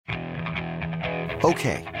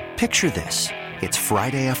Okay, picture this. It's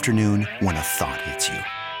Friday afternoon when a thought hits you.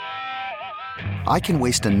 I can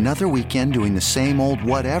waste another weekend doing the same old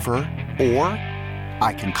whatever, or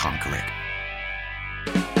I can conquer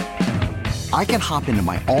it. I can hop into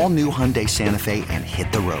my all-new Hyundai Santa Fe and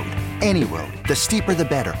hit the road. Any road. The steeper, the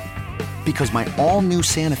better. Because my all-new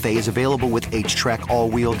Santa Fe is available with H-Track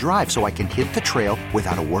all-wheel drive, so I can hit the trail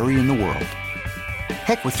without a worry in the world.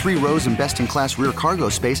 Heck, with 3 rows and best-in-class rear cargo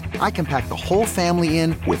space, I can pack the whole family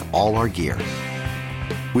in with all our gear.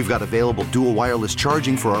 We've got available dual wireless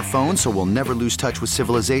charging for our phones, so we'll never lose touch with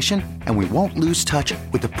civilization, and we won't lose touch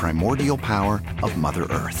with the primordial power of Mother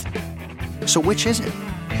Earth. So which is it?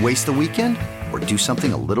 Waste the weekend or do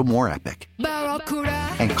something a little more epic?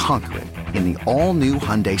 And conquer it in the all-new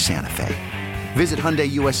Hyundai Santa Fe. Visit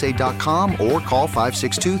HyundaiUSA.com or call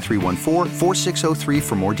 562-314-4603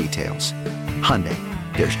 for more details. Hyundai,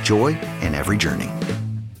 there's joy in every journey.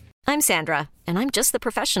 I'm Sandra, and I'm just the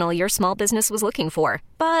professional your small business was looking for.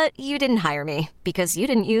 But you didn't hire me because you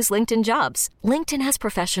didn't use LinkedIn Jobs. LinkedIn has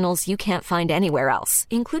professionals you can't find anywhere else,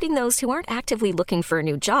 including those who aren't actively looking for a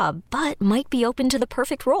new job, but might be open to the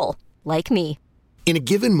perfect role, like me. In a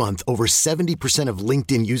given month, over 70% of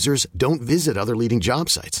LinkedIn users don't visit other leading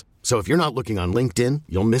job sites. So if you're not looking on LinkedIn,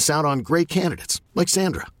 you'll miss out on great candidates like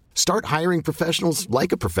Sandra. Start hiring professionals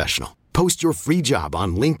like a professional. Post your free job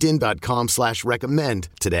on linkedin.com/recommend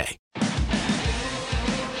today.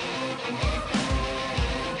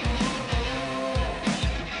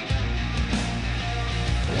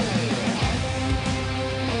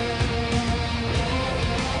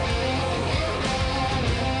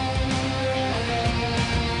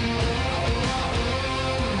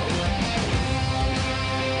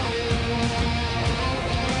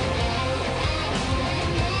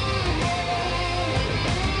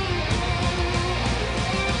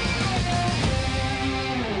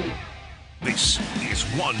 This is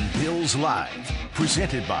One Bills Live,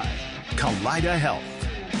 presented by Kaleida Health.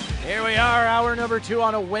 Here we are, hour number 2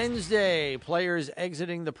 on a Wednesday. Players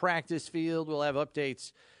exiting the practice field. We'll have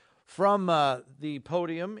updates from the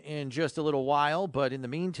podium in just a little while. But in the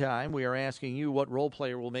meantime, we are asking you what role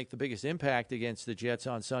player will make the biggest impact against the Jets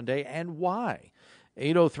on Sunday and why.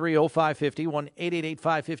 803-0550,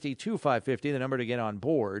 1-888-550-2550, the number to get on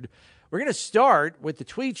board. We're going to start with the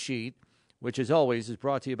tweet sheet, which, as always, is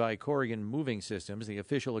brought to you by Corrigan Moving Systems, the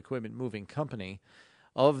official equipment moving company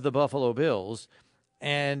of the Buffalo Bills.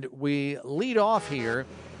 And we lead off here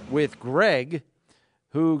with Greg,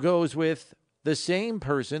 who goes with the same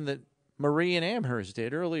person that Marie and Amherst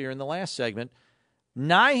did earlier in the last segment,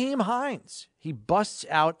 Nyheim Hines. He busts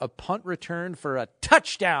out a punt return for a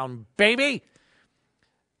touchdown, baby.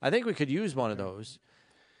 I think we could use one of those.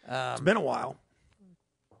 It's been a while.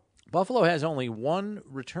 Buffalo has only one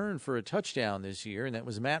return for a touchdown this year, and that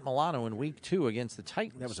was Matt Milano in Week 2 against the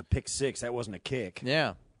Titans. That was a pick six. That wasn't a kick.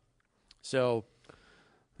 Yeah. So,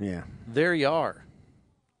 yeah, there you are.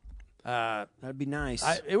 That'd be nice.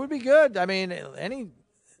 It would be good. I mean,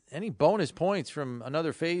 any bonus points from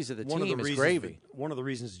another phase of the team is gravy. One of the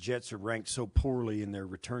reasons the Jets are ranked so poorly in their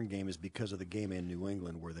return game is because of the game in New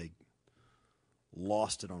England where they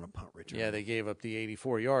lost it on a punt return. Yeah, they gave up the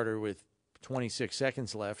 84-yarder with 26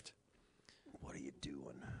 seconds left. What are you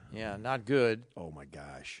doing? Yeah, not good. Oh, my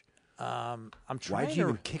gosh. I'm trying Why'd you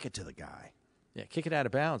even kick it to the guy? Yeah, kick it out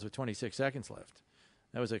of bounds with 26 seconds left.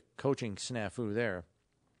 That was a coaching snafu there.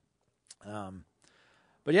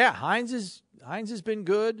 But, yeah, Hines has been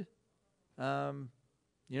good. On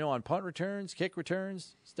punt returns, kick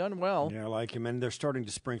returns. He's done well. Yeah, I like him. And they're starting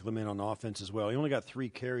to sprinkle him in on offense as well. He only got 3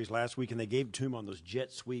 carries last week, and they gave it to him on those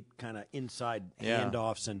jet sweep kind of inside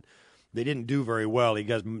handoffs, and they didn't do very well. He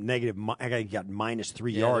got he got minus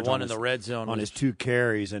 3 yards the one in the red zone on his 2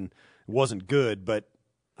 carries, and it wasn't good. But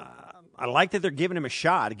I like that they're giving him a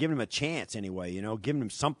shot, giving him a chance anyway. Giving him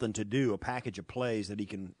something to do, a package of plays that he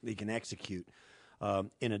can execute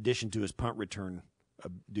in addition to his punt return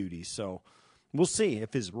duties. So we'll see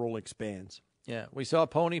if his role expands. Yeah, we saw a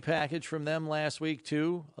pony package from them last week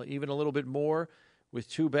too, even a little bit more with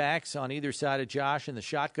 2 backs on either side of Josh in the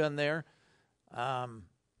shotgun there.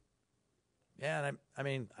 Yeah,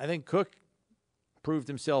 and I think Cook proved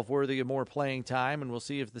himself worthy of more playing time, and we'll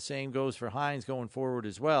see if the same goes for Hines going forward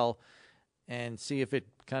as well, and see if it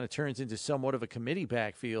kind of turns into somewhat of a committee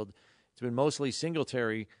backfield. It's been mostly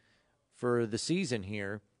Singletary for the season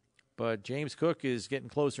here, but James Cook is getting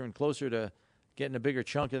closer and closer to getting a bigger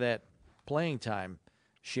chunk of that playing time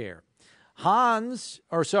share. I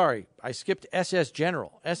skipped SS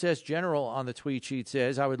General. SS General on the tweet sheet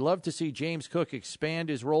says, I would love to see James Cook expand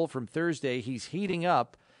his role from Thursday. He's heating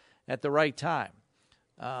up at the right time.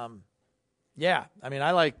 I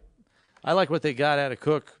I like what they got out of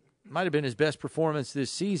Cook. Might have been his best performance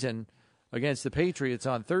this season against the Patriots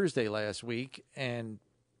on Thursday last week. And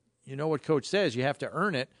you know what Coach says, you have to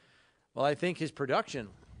earn it. Well, I think his production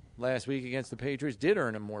last week against the Patriots did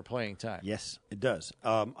earn him more playing time. Yes, it does.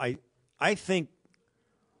 I think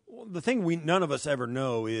the thing none of us ever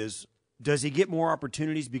know is, does he get more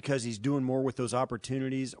opportunities because he's doing more with those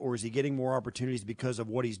opportunities, or is he getting more opportunities because of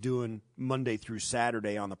what he's doing Monday through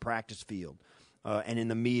Saturday on the practice field and in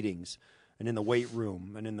the meetings and in the weight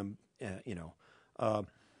room and in the,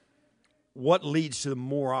 what leads to the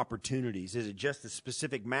more opportunities? Is it just the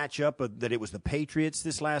specific matchup that it was the Patriots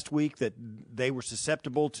this last week that they were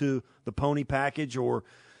susceptible to the pony package, or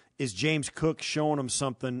is James Cook showing them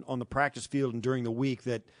something on the practice field and during the week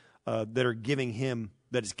that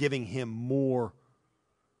is giving him more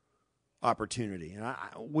opportunity? And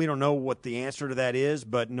we don't know what the answer to that is,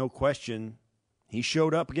 but no question, he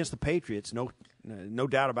showed up against the Patriots. No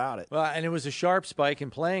doubt about it. Well, and it was a sharp spike in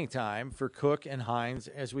playing time for Cook and Hines,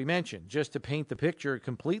 as we mentioned. Just to paint the picture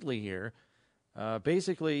completely here,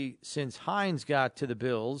 basically, since Hines got to the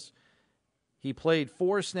Bills, he played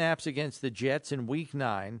 4 snaps against the Jets in Week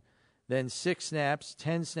 9, then 6 snaps,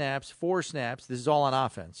 10 snaps, 4 snaps. This is all on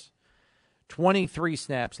offense. 23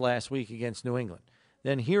 snaps last week against New England.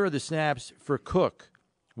 Then here are the snaps for Cook,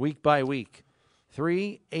 week by week.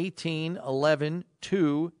 3, 18, 11,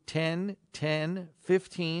 2, 10, 10,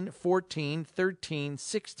 15, 14, 13,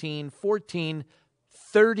 16, 14,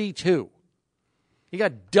 32. He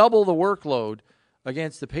got double the workload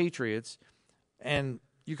against the Patriots, and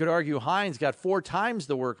you could argue Hines got 4 times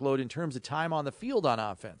the workload in terms of time on the field on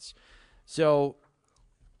offense. So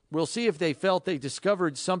we'll see if they felt they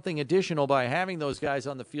discovered something additional by having those guys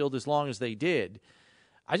on the field as long as they did.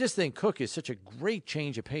 I just think Cook is such a great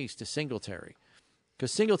change of pace to Singletary,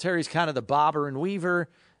 because Singletary's kind of the bobber and weaver,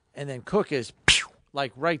 and then Cook is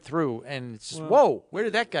like right through, and it's whoa, where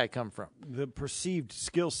did that guy come from? The perceived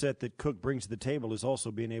skill set that Cook brings to the table is also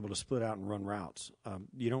being able to split out and run routes.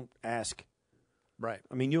 You don't ask, right?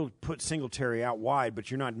 I mean, you'll put Singletary out wide, but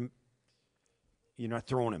you're not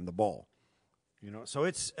throwing him the ball. So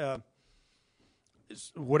it's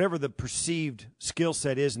whatever the perceived skill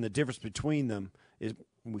set is, and the difference between them is.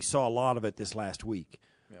 We saw a lot of it this last week.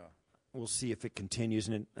 Yeah, we'll see if it continues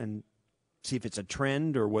and see if it's a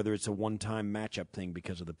trend or whether it's a one-time matchup thing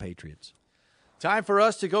because of the Patriots. Time for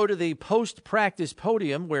us to go to the post-practice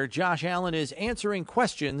podium where Josh Allen is answering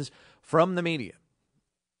questions from the media.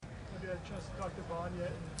 Have you had a chance to talk to Vaughn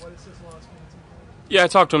yet, and what is his last minutes? Yeah, I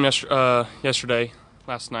talked to him yesterday,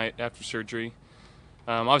 last night after surgery.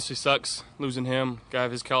 Obviously sucks losing him, guy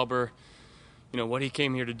of his caliber. What he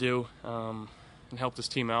came here to do and help this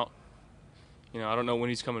team out. I don't know when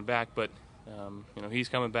he's coming back, but he's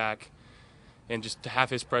coming back, and just to have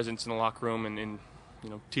his presence in the locker room and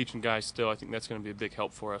teaching guys still, I think that's going to be a big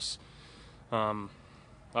help for us.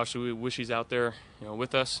 Obviously, we wish he's out there,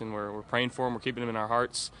 with us, and we're praying for him. We're keeping him in our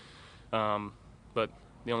hearts. But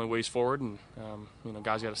the only way is forward, and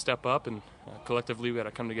guys got to step up, and collectively we got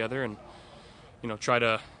to come together and try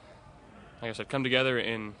to, like I said, come together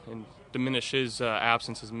and diminish his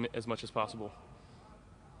absence as much as possible.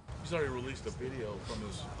 He's already released a video from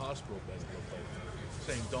his hospital bed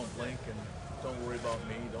saying, "Don't blink and don't worry about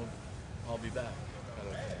me. I'll be back."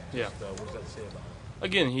 Yeah. What does that say about him?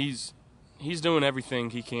 Again, he's doing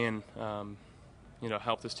everything he can,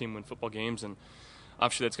 help this team win football games, and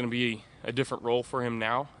obviously that's going to be a different role for him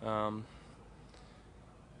now.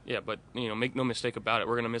 But make no mistake about it,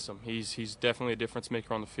 we're going to miss him. He's definitely a difference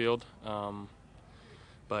maker on the field.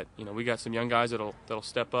 But we got some young guys that'll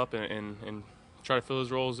step up and try to fill his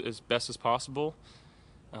roles as best as possible.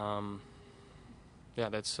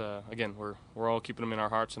 That's again, we're all keeping him in our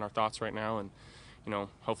hearts and our thoughts right now, and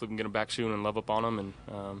hopefully we can get him back soon and love up on him and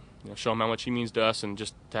show him how much he means to us, and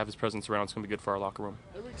just to have his presence around is going to be good for our locker room.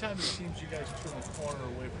 Every time it seems you guys turn the corner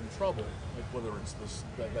away from trouble, like whether it's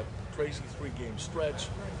that crazy 3-game stretch,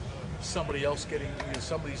 somebody else getting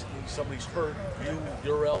somebody's hurt,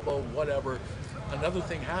 your elbow, whatever. Another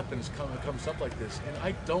thing happens, comes up like this, and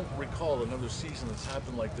I don't recall another season that's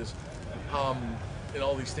happened like this. And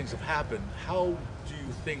all these things have happened. How do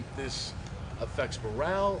you think this affects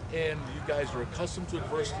morale? And you guys are accustomed to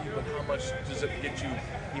adversity, but how much does it get you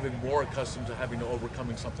even more accustomed to having to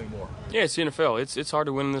overcoming something more? Yeah, it's the NFL. It's hard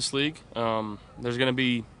to win in this league. There's going to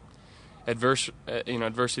be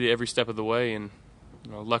adversity every step of the way, and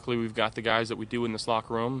luckily we've got the guys that we do in this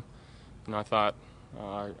locker room. I thought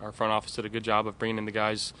our front office did a good job of bringing in the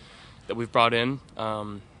guys that we've brought in,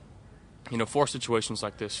 for situations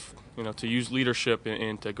like this, to use leadership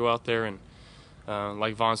and to go out there and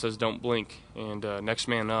like Vaughn says, don't blink, and next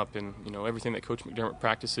man up, and everything that Coach McDermott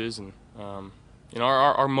practices, and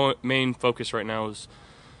our main focus right now is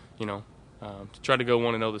to try to go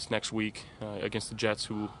 1-0 this next week against the Jets,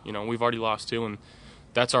 who we've already lost to, and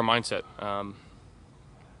that's our mindset.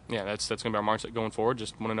 That's going to be our mindset going forward.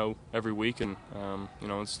 Just 1-0 every week, and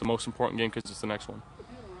it's the most important game because it's the next one.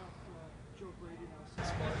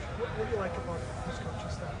 What do you like about his coaching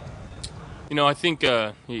staff? I think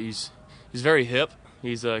he's very hip.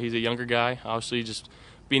 He's a younger guy. Obviously, just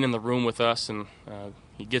being in the room with us, and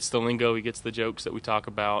he gets the lingo, he gets the jokes that we talk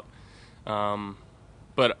about.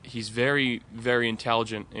 But he's very, very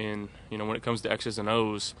intelligent in when it comes to X's and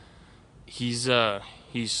O's. He's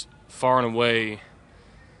far and away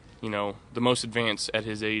the most advanced at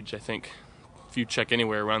his age. I think if you check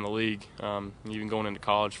anywhere around the league, even going into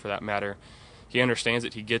college for that matter, he understands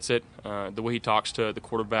it. He gets it. The way he talks to the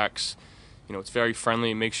quarterbacks, it's very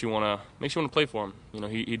friendly. It makes you want to play for him.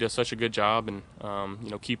 He does such a good job, and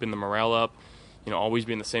keeping the morale up. Always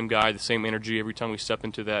being the same guy, the same energy every time we step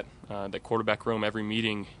into that quarterback room, every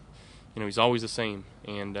meeting. He's always the same,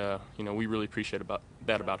 and we really appreciate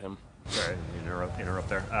that about him. Sorry, interrupt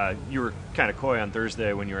there. You were kind of coy on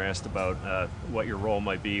Thursday when you were asked about what your role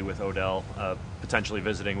might be with Odell potentially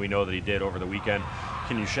visiting. We know that he did over the weekend.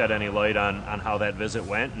 Can you shed any light on how that visit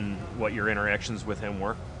went and what your interactions with him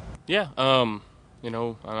were? Yeah, I'm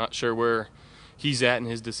not sure where he's at in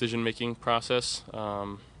his decision-making process.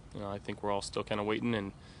 I think we're all still kind of waiting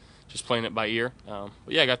and just playing it by ear. But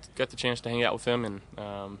yeah, I got the chance to hang out with him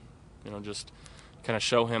and just kind of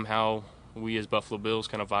show him how we as Buffalo Bills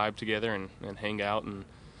kind of vibe together and hang out and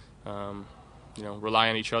rely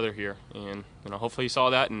on each other here. And hopefully he saw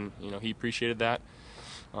that and he appreciated that.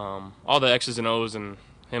 All the X's and O's and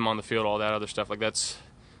him on the field, all that other stuff, like that's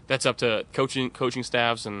up to coaching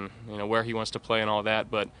staffs and where he wants to play and all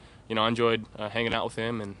that. But I enjoyed hanging out with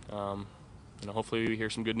him, and hopefully we hear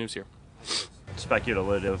some good news here.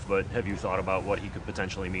 Speculative, but have you thought about what he could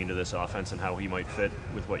potentially mean to this offense and how he might fit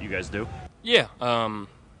with what you guys do? Yeah,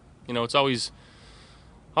 it's always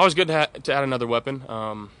good to add another weapon.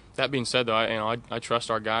 That being said, though, I trust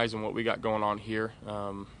our guys and what we got going on here.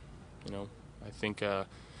 I think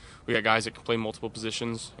we got guys that can play multiple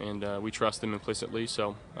positions, and we trust them implicitly.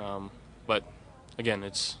 So, but again,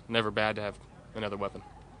 it's never bad to have another weapon.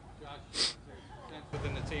 Josh,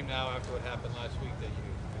 within the team now after what happened last week that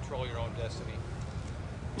you control your own destiny.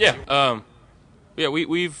 Yeah,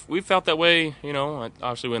 we've felt that way.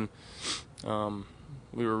 Obviously when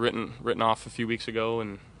we were written off a few weeks ago,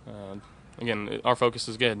 and again, our focus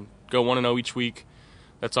is good. Go 1-0 each week.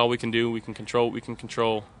 That's all we can do. We can control what we can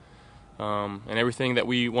control. And everything that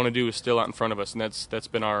we want to do is still out in front of us, and that's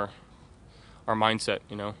been our mindset.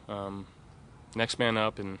 Next man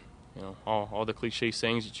up, and all the cliche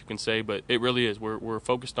sayings that you can say, but it really is. We're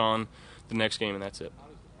focused on the next game, and that's it. How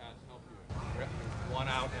does the pass help you? You won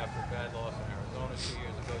out after a bad loss in Arizona 2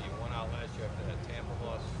 years ago. You won out last year after that Tampa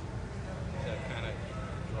loss. Is that kind of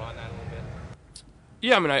drawing that a little bit?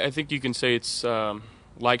 Yeah, I think you can say it's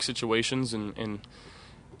like situations, and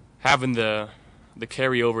having the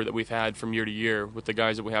carryover that we've had from year to year with the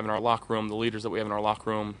guys that we have in our locker room, the leaders that we have in our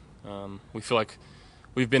locker room. We feel like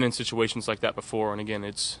we've been in situations like that before, and again,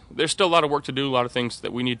 there's still a lot of work to do, a lot of things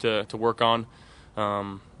that we need to work on,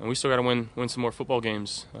 and we still got to win some more football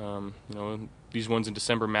games. These ones in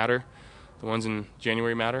December matter, the ones in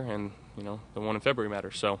January matter, and the one in February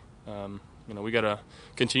matter. So we got to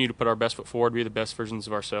continue to put our best foot forward, be the best versions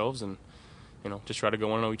of ourselves, and just try to go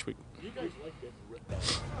 1-0 each week. You guys like getting ripped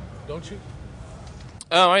out, don't you?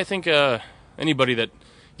 I think anybody that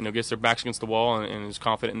gets their backs against the wall and is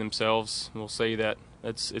confident in themselves will say that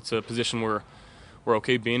it's a position we're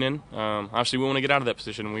okay being in. Obviously, we want to get out of that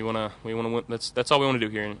position. We want to win. That's all we want to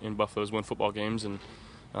do here in Buffalo is win football games. And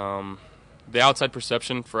the outside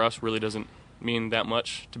perception for us really doesn't mean that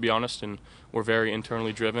much, to be honest. And we're very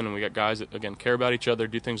internally driven, and we got guys that again care about each other,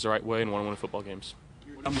 do things the right way, and want to win football games.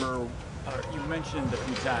 You mentioned a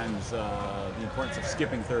few times the importance of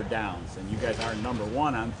skipping third downs, and you guys are number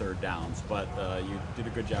one on third downs, but you did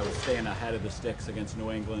a good job of staying ahead of the sticks against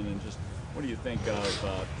New England. And just what do you think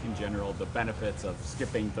of, in general, the benefits of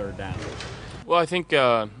skipping third downs? Well, I think,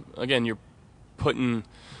 again, you're putting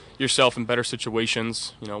yourself in better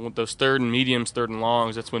situations. With those third and mediums, third and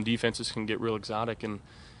longs, that's when defenses can get real exotic, and,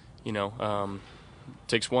 it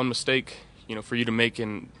takes one mistake for you to make,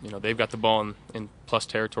 and they've got the ball in plus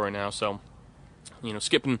territory now. So,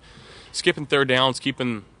 skipping third downs,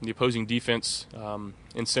 keeping the opposing defense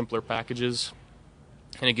in simpler packages,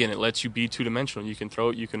 and again, it lets you be two-dimensional. You can throw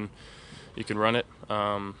it, you can run it,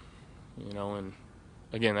 and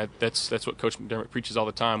again, that's what Coach McDermott preaches all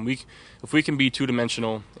the time. If we can be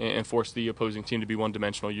two-dimensional and force the opposing team to be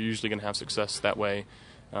one-dimensional, you're usually going to have success that way.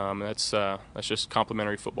 That's just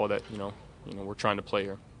complementary football that we're trying to play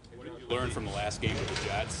here. What did you learn from the last game with the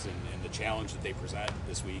Jets and the challenge that they present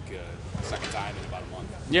this week, second time in about a month?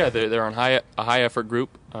 Yeah, they're on a high effort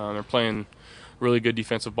group. They're playing really good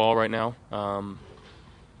defensive ball right now.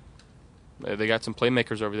 They got some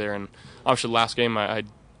playmakers over there, and obviously the last game I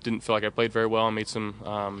didn't feel like I played very well. I made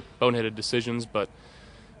some boneheaded decisions, but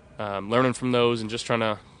learning from those and just trying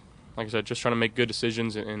to, like I said, just trying to make good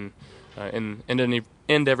decisions and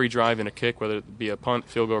end every drive in a kick, whether it be a punt,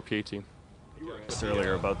 field goal, or PAT. You were asked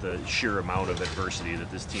earlier about the sheer amount of adversity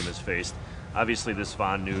that this team has faced. Obviously, this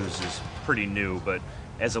Vaughn news is pretty new, but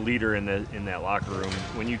as a leader in that locker room,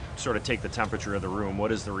 when you sort of take the temperature of the room,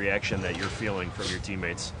 what is the reaction that you're feeling from your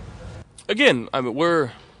teammates? Again, I mean,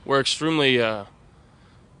 we're extremely we're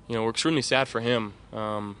extremely sad for him.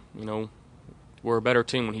 We're a better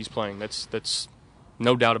team when he's playing. That's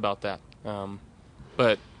no doubt about that.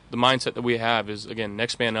 But the mindset that we have is, again,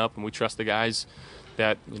 next man up, and we trust the guys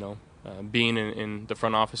that being in the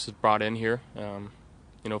front office is brought in here,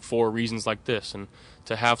 for reasons like this, and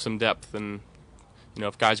to have some depth. And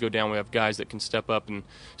if guys go down, we have guys that can step up and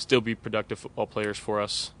still be productive football players for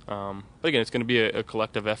us. But again, it's going to be a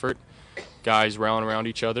collective effort. Guys rallying around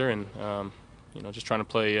each other and just trying to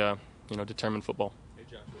play determined football. Hey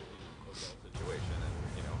Josh, with the situation and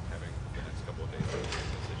having the next couple of days to make a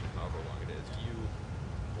decision, however long it is, do you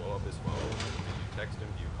blow up his phone? Do you text him?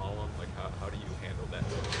 Do you call him? Like how do you handle that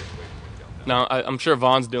sort of situation when you jump down? No, I'm sure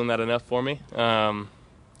Vaughn's doing that enough for me. I'm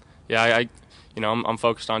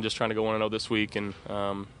focused on just trying to go 1-0 this week, and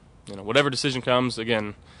whatever decision comes,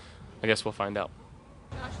 again, I guess we'll find out.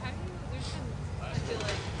 Josh, there's been, I feel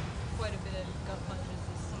like, quite a bit of gut punches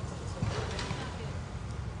this season, so how do you not get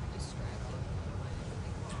distracted by anything?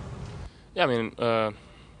 Yeah, I mean,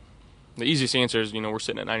 the easiest answer is, we're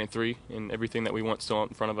sitting at 9-3, and everything that we want still in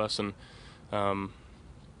front of us, and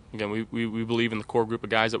again, we believe in the core group of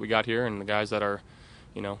guys that we got here and the guys that are,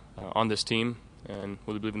 on this team, and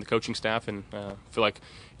we believe in the coaching staff, and feel like,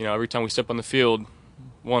 every time we step on the field,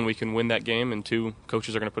 one, we can win that game, and two,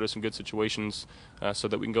 coaches are going to put us in good situations so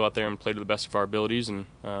that we can go out there and play to the best of our abilities, and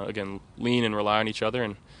again, lean and rely on each other,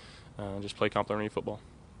 and just play complementary football.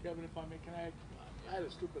 Kevin, if I may, I had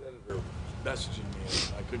a stupid editor messaging me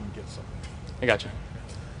and I couldn't get something. I got you.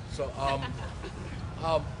 So,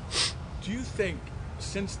 do you think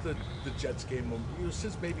since the Jets game,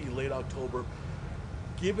 since maybe late October,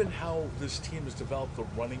 given how this team has developed the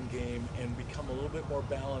running game and become a little bit more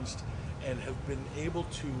balanced and have been able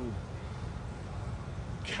to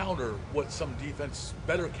counter what some defenses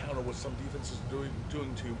doing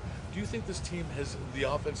to, do you think this team the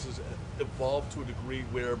offense has evolved to a degree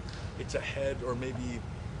where it's ahead, or maybe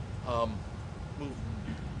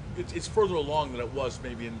it's further along than it was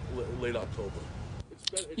maybe in late October?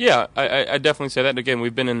 Yeah, I definitely say that. Again,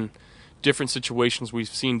 we've been in different situations. We've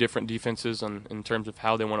seen different defenses in terms of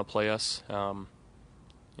how they want to play us. And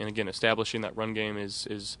again, establishing that run game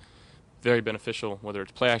is very beneficial, whether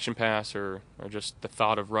it's play action pass or just the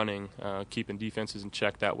thought of running, keeping defenses in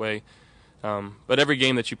check that way. But every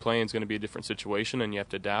game that you play in is going to be a different situation, and you have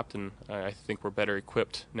to adapt, and I think we're better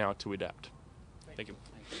equipped now to adapt. Thank you.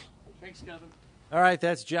 Thanks, Kevin. All right,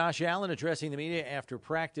 that's Josh Allen addressing the media after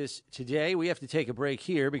practice today. We have to take a break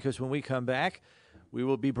here because when we come back, we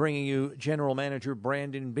will be bringing you General Manager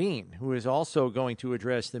Brandon Beane, who is also going to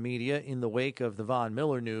address the media in the wake of the Von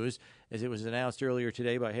Miller news, as it was announced earlier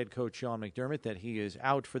today by head coach Sean McDermott that he is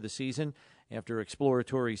out for the season after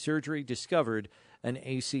exploratory surgery discovered an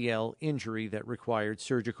ACL injury that required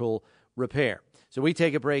surgical repair. So we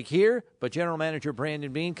take a break here, but General Manager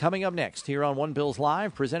Brandon Beane coming up next here on One Bills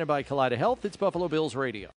Live, presented by Kaleida Health. It's Buffalo Bills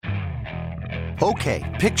Radio.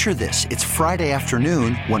 Okay, picture this. It's Friday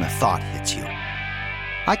afternoon when a thought hits you.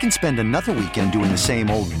 I can spend another weekend doing the same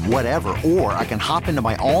old whatever, or I can hop into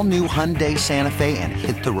my all-new Hyundai Santa Fe and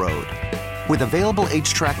hit the road. With available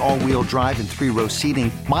H-Track all-wheel drive and 3-row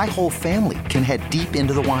seating, my whole family can head deep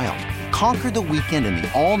into the wild. Conquer the weekend in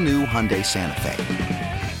the all-new Hyundai Santa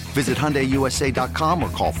Fe. Visit HyundaiUSA.com or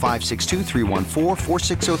call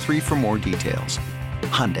 562-314-4603 for more details.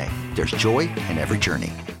 Hyundai, there's joy in every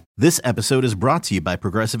journey. This episode is brought to you by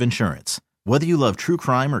Progressive Insurance. Whether you love true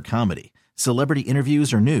crime or comedy, celebrity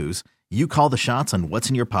interviews or news, you call the shots on what's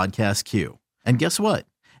in your podcast queue. And guess what?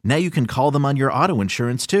 Now you can call them on your auto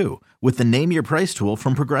insurance too with the Name Your Price tool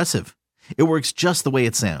from Progressive. It works just the way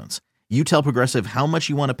it sounds. You tell Progressive how much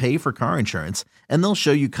you want to pay for car insurance, and they'll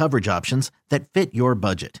show you coverage options that fit your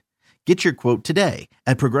budget. Get your quote today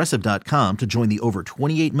at Progressive.com to join the over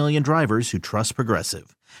 28 million drivers who trust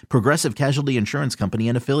Progressive. Progressive Casualty Insurance Company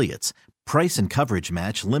and Affiliates. Price and coverage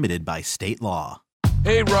match limited by state law.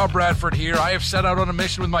 Hey, Rob Bradford here. I have set out on a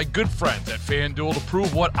mission with my good friends at FanDuel to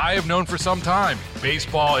prove what I have known for some time.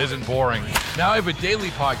 Baseball isn't boring. Now I have a daily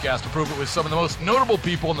podcast to prove it with some of the most notable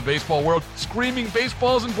people in the baseball world, screaming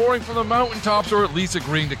baseball isn't boring from the mountaintops, or at least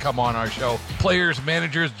agreeing to come on our show. Players,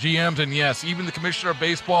 managers, GMs, and yes, even the commissioner of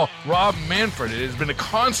baseball, Rob Manfred. It has been a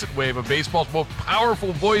constant wave of baseball's most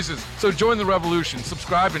powerful voices. So join the revolution.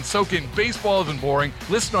 Subscribe and soak in Baseball Isn't Boring.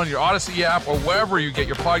 Listen on your Odyssey app or wherever you get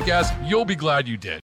your podcasts. You'll be glad you did.